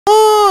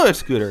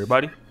What's good,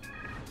 everybody?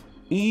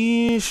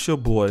 It's your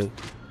boy,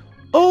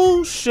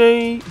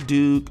 O'Shea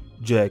Duke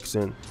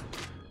Jackson,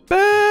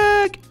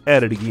 back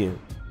at it again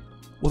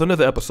with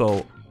another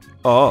episode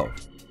of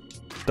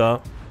the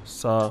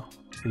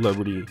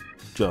Celebrity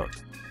Junk.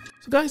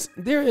 So, guys,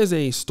 there is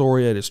a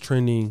story that is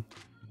trending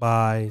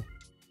by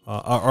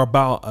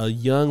about a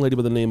young lady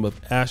by the name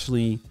of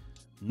Ashley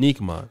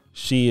Nikman.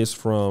 She is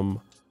from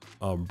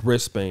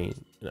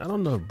Brisbane. And I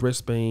don't know if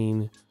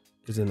Brisbane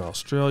is in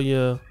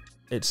Australia.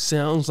 It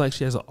sounds like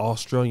she has an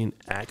Australian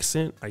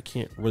accent. I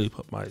can't really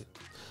put my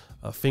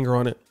finger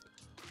on it.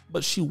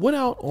 But she went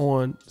out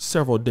on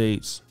several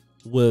dates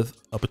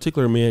with a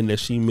particular man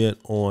that she met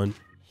on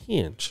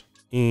Hinge.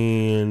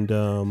 And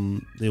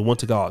they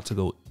went to go out to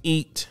go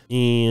eat.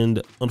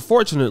 And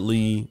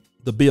unfortunately,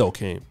 the bill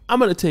came. I'm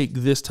going to take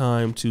this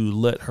time to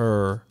let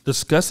her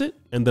discuss it,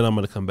 and then I'm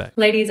going to come back.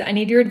 Ladies, I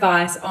need your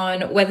advice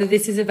on whether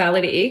this is a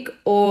valid ick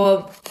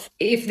or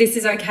if this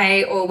is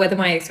okay or whether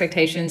my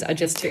expectations are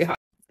just too high.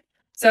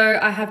 So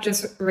I have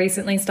just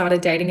recently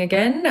started dating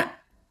again.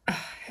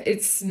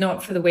 It's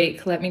not for the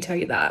weak, let me tell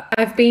you that.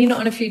 I've been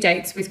on a few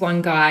dates with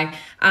one guy,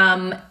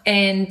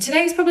 and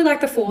today's probably like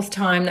the fourth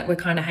time that we're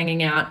kind of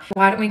hanging out.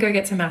 Why don't we go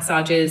get some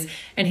massages?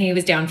 And he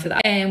was down for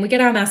that. And we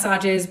get our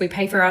massages, we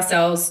pay for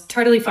ourselves,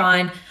 totally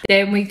fine.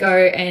 Then we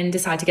go and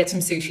decide to get some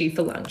sushi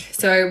for lunch.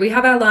 So we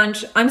have our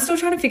lunch. I'm still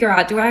trying to figure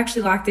out, do I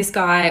actually like this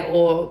guy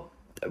or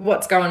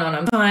what's going on?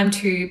 I'm time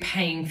to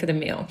paying for the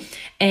meal.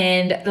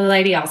 And the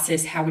lady asks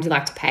us, how would you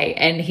like to pay?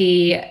 And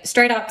he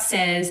straight up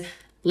says,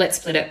 let's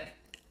split it.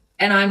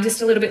 And I'm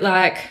just a little bit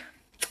like,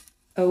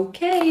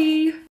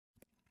 okay.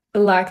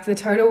 Like the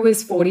total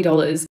was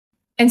 $40.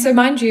 And so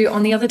mind you,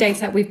 on the other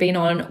dates that we've been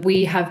on,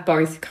 we have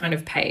both kind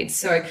of paid.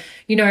 So,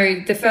 you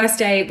know, the first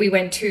day we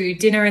went to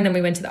dinner and then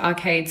we went to the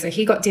arcade. So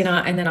he got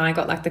dinner and then I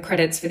got like the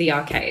credits for the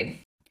arcade.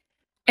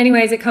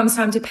 Anyways, it comes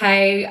time to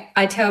pay.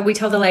 We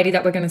tell the lady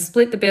that we're going to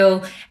split the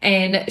bill,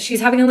 and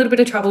she's having a little bit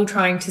of trouble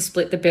trying to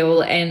split the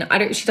bill, and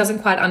she doesn't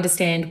quite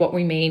understand what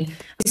we mean.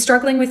 She's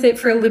struggling with it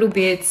for a little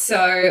bit,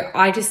 so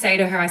I just say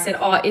to her, I said,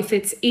 oh, if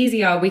it's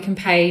easier, we can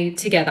pay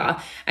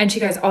together. And she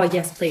goes, oh,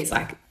 yes, please,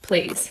 like,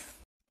 please.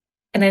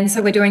 And then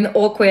so we're doing the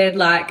awkward,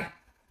 like,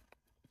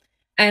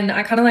 and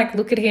I kind of like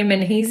look at him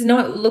and he's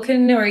not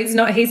looking, or he's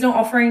not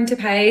offering to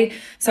pay.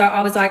 So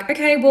I was like,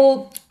 okay,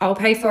 well, I'll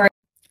pay for it.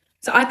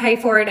 So I pay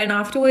for it, and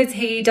afterwards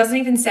he doesn't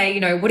even say, you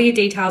know, what are your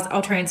details?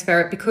 I'll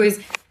transfer it, because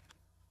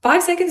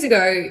 5 seconds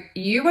ago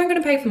you weren't going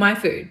to pay for my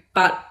food,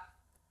 but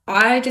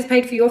I just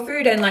paid for your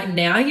food, and like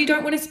now you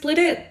don't want to split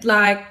it?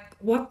 Like,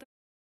 what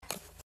the?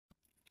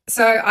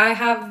 So I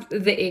have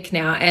the ick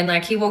now, and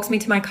like he walks me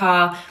to my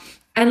car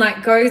and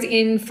like goes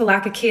in for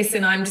like a kiss,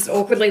 and I'm just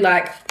awkwardly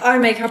like, I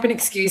make up an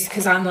excuse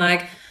because I'm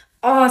like,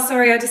 oh,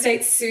 sorry, I just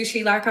ate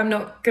sushi, like I'm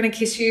not going to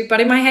kiss you. But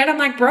in my head I'm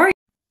like, bro,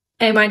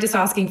 am I just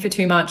asking for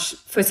too much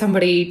for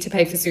somebody to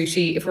pay for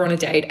sushi if we're on a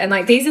date? And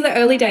like, these are the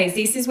early days.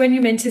 This is when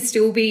you're meant to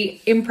still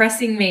be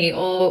impressing me,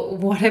 or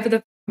whatever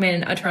the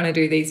men are trying to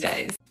do these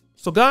days.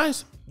 So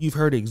guys, you've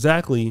heard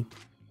exactly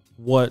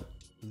what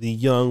the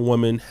young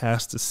woman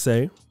has to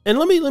say. And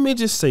let me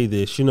just say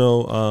this, you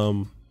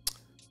know,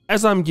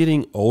 as I'm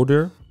getting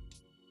older,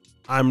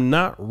 I'm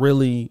not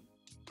really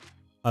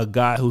a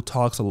guy who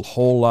talks a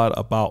whole lot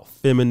about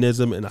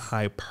feminism and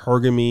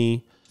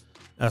hypergamy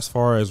as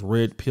far as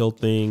red pill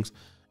things.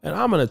 And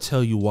I'm going to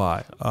tell you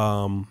why.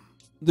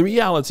 The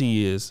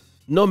reality is,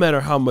 no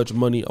matter how much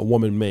money a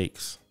woman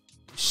makes,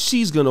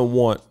 she's going to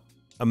want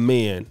a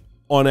man,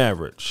 on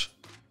average,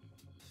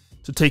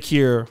 to take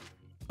care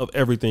of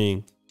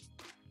everything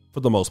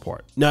for the most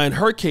part. Now, in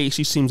her case,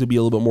 she seems to be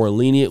a little bit more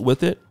lenient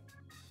with it.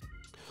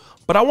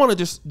 But I want to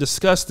just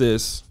discuss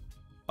this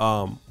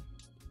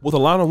with a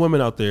lot of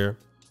women out there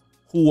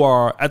who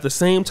are, at the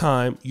same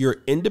time, you're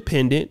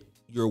independent,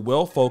 you're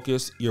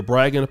well-focused, you're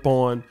bragging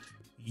upon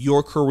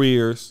your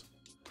careers,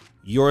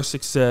 your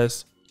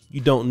success.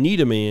 You don't need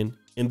a man.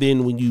 And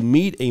then when you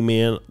meet a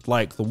man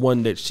like the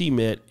one that she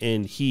met,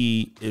 and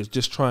he is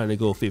just trying to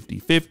go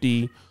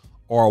 50-50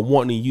 or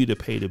wanting you to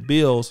pay the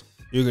bills,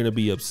 you're going to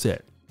be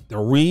upset. The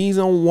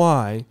reason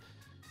why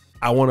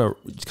I want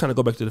to just kind of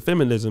go back to the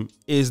feminism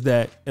is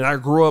that, and I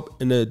grew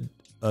up in a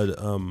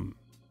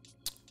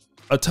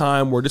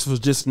time where this was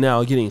just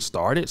now getting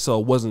started, so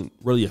it wasn't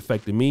really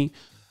affecting me.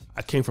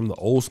 I came from the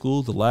old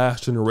school, the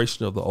last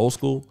generation of the old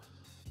school.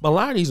 But a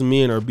lot of these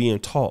men are being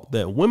taught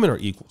that women are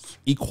equals.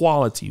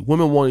 Equality.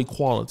 Women want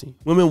equality.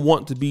 Women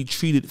want to be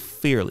treated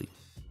fairly.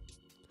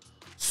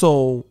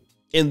 So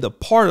in the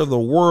part of the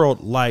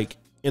world like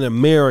in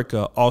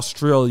America,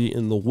 Australia,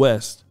 in the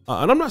West,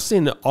 and I'm not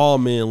saying that all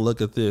men look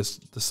at this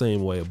the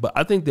same way, but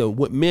I think that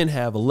what men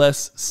have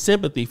less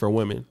sympathy for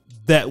women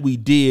that we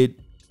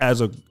did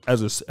as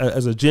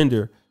a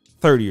gender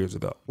 30 years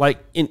ago.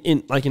 Like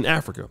in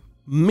Africa,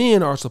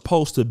 men are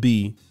supposed to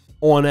be,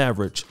 on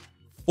average,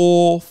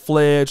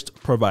 full-fledged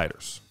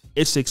providers.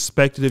 It's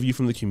expected of you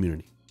from the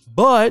community.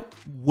 But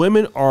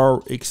women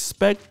are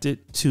expected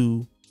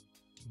to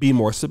be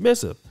more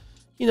submissive.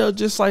 You know,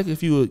 just like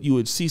if you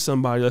would see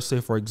somebody, let's say,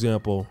 for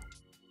example,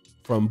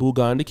 from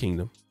Buganda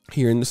Kingdom,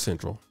 here in the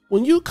Central,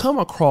 when you come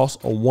across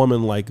a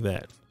woman like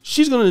that,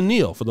 she's going to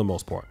kneel for the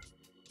most part.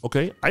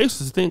 Okay. I used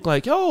to think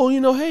like, oh,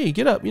 hey,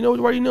 get up. What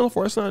are you kneeling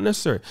for? It's not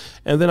necessary.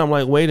 And then I'm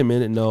like, wait a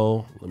minute.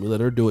 No, let me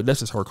let her do it.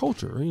 That's just her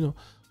culture.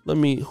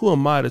 Who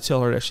am I to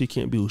tell her that she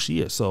can't be who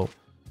she is? So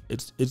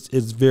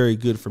it's very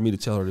good for me to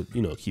tell her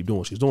to, keep doing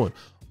what she's doing.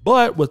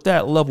 But with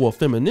that level of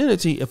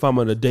femininity, if I'm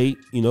going to date,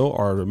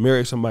 or to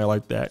marry somebody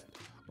like that,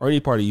 or any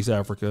part of East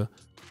Africa,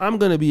 I'm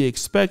going to be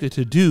expected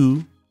to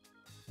do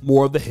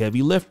more of the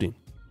heavy lifting.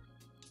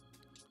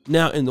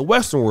 Now, in the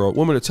Western world,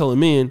 women are telling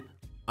men,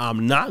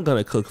 I'm not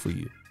going to cook for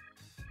you.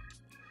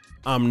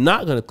 I'm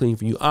not going to clean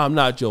for you. I'm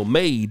not your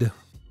maid.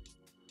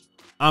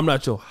 I'm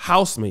not your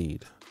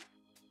housemaid.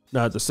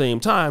 Now, at the same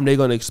time, they're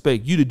going to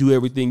expect you to do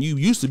everything you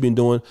used to been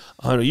doing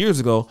 100 years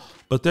ago,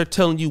 but they're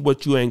telling you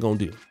what you ain't going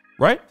to do,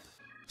 right?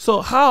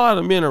 So how a lot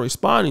of men are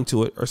responding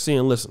to it are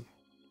saying, listen,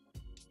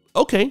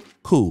 okay,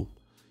 cool.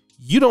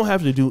 You don't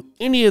have to do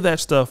any of that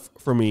stuff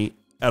for me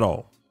at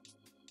all.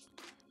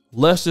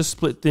 Let's just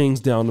split things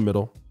down the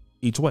middle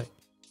each way.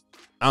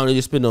 I don't need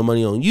to spend no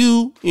money on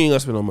you. You ain't gonna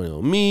spend no money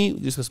on me. We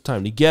just spend some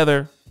time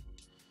together.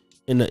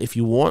 And if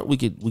you want, we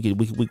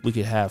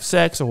could have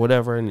sex or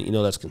whatever. And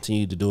let's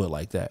continue to do it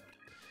like that.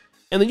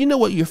 And then you know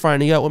what you're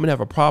finding out? Women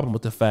have a problem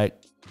with the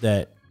fact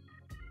that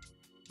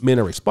men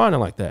are responding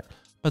like that.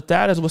 But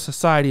that is what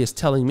society is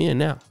telling men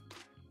now.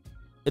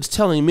 It's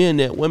telling men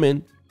that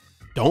women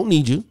don't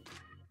need you.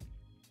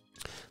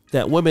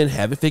 That women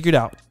have it figured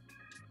out.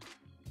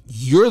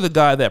 You're the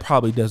guy that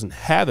probably doesn't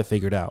have it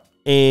figured out.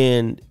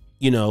 And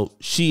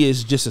she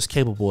is just as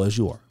capable as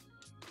you are.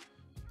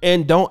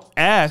 And don't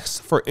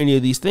ask for any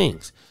of these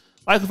things.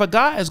 Like if a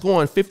guy is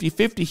going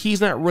 50-50,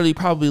 he's not really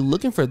probably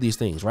looking for these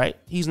things, right?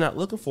 He's not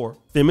looking for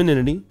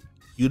femininity,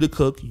 you to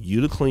cook,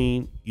 you to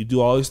clean, you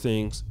do all these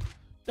things.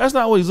 That's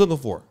not what he's looking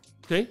for,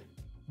 okay?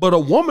 But a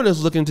woman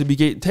is looking to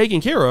be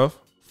taken care of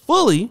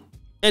fully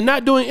and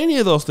not doing any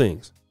of those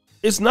things.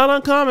 It's not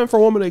uncommon for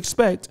a woman to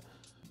expect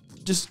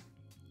just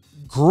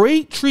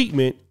great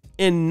treatment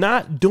and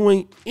not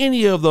doing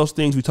any of those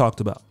things we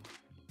talked about.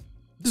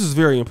 This is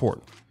very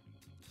important.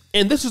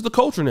 And this is the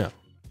culture now.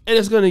 And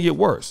it's going to get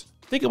worse.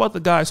 Think about the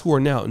guys who are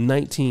now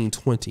 19,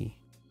 20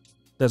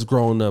 that's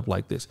growing up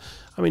like this.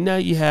 I mean, now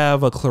you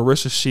have a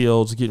Clarissa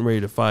Shields getting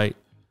ready to fight,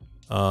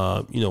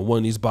 one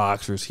of these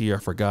boxers here, I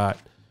forgot.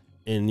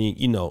 And,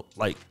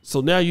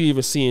 so now you're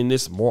even seeing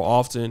this more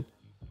often,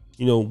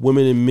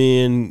 women and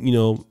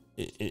men,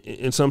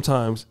 and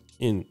sometimes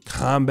in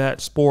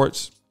combat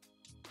sports.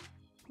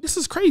 This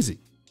is crazy.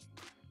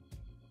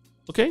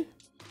 Okay?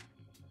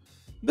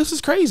 This is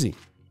crazy.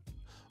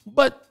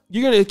 But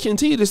you're going to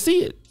continue to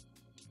see it.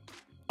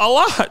 A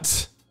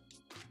lot.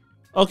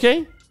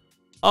 Okay?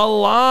 A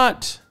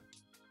lot.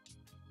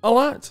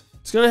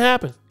 It's going to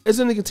happen. It's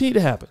going to continue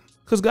to happen.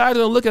 Because guys are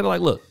going to look at it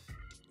like, look,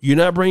 you're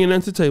not bringing it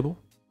to the table.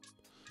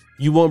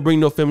 You won't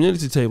bring no femininity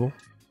to the table.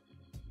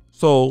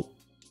 So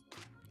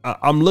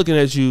I'm looking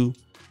at you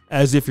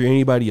as if you're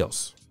anybody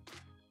else.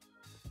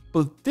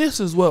 But this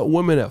is what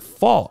women have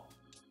fought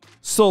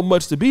so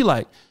much to be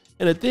like.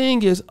 And the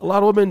thing is, a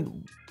lot of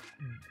women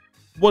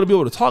want to be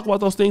able to talk about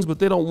those things, but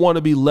they don't want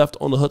to be left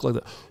on the hook like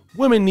that.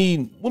 Women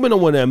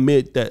don't want to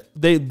admit that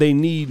they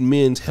need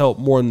men's help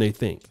more than they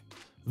think.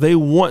 They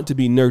want to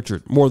be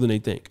nurtured more than they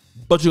think.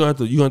 But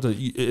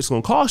it's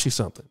going to cost you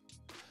something.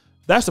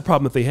 That's the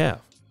problem that they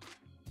have.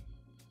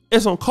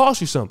 It's going to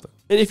cost you something.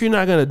 And if you're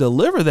not going to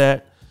deliver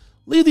that,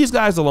 leave these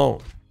guys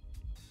alone.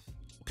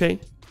 Okay?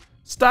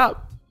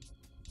 Stop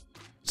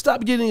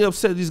getting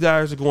upset these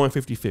guys are going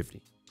 50-50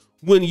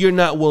 when you're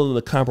not willing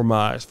to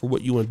compromise for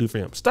what you want to do for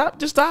him.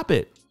 Just stop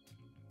it.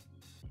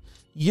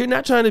 You're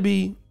not trying to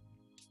be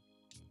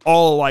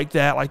all like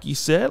that, like you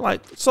said.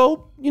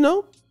 So,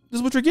 this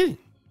is what you're getting.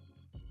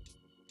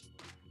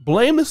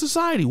 Blame the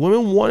society.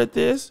 Women wanted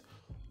this.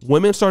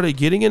 Women started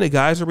getting it and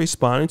guys are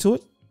responding to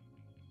it.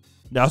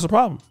 Now it's a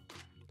problem.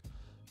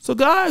 So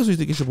guys, we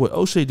think it's your boy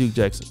O'Shea Duke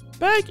Jackson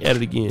back at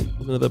it again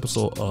with another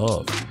episode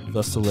of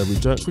The Celebrity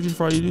Junk. Appreciate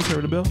for all you do.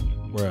 Turn the bell.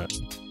 We're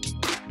out.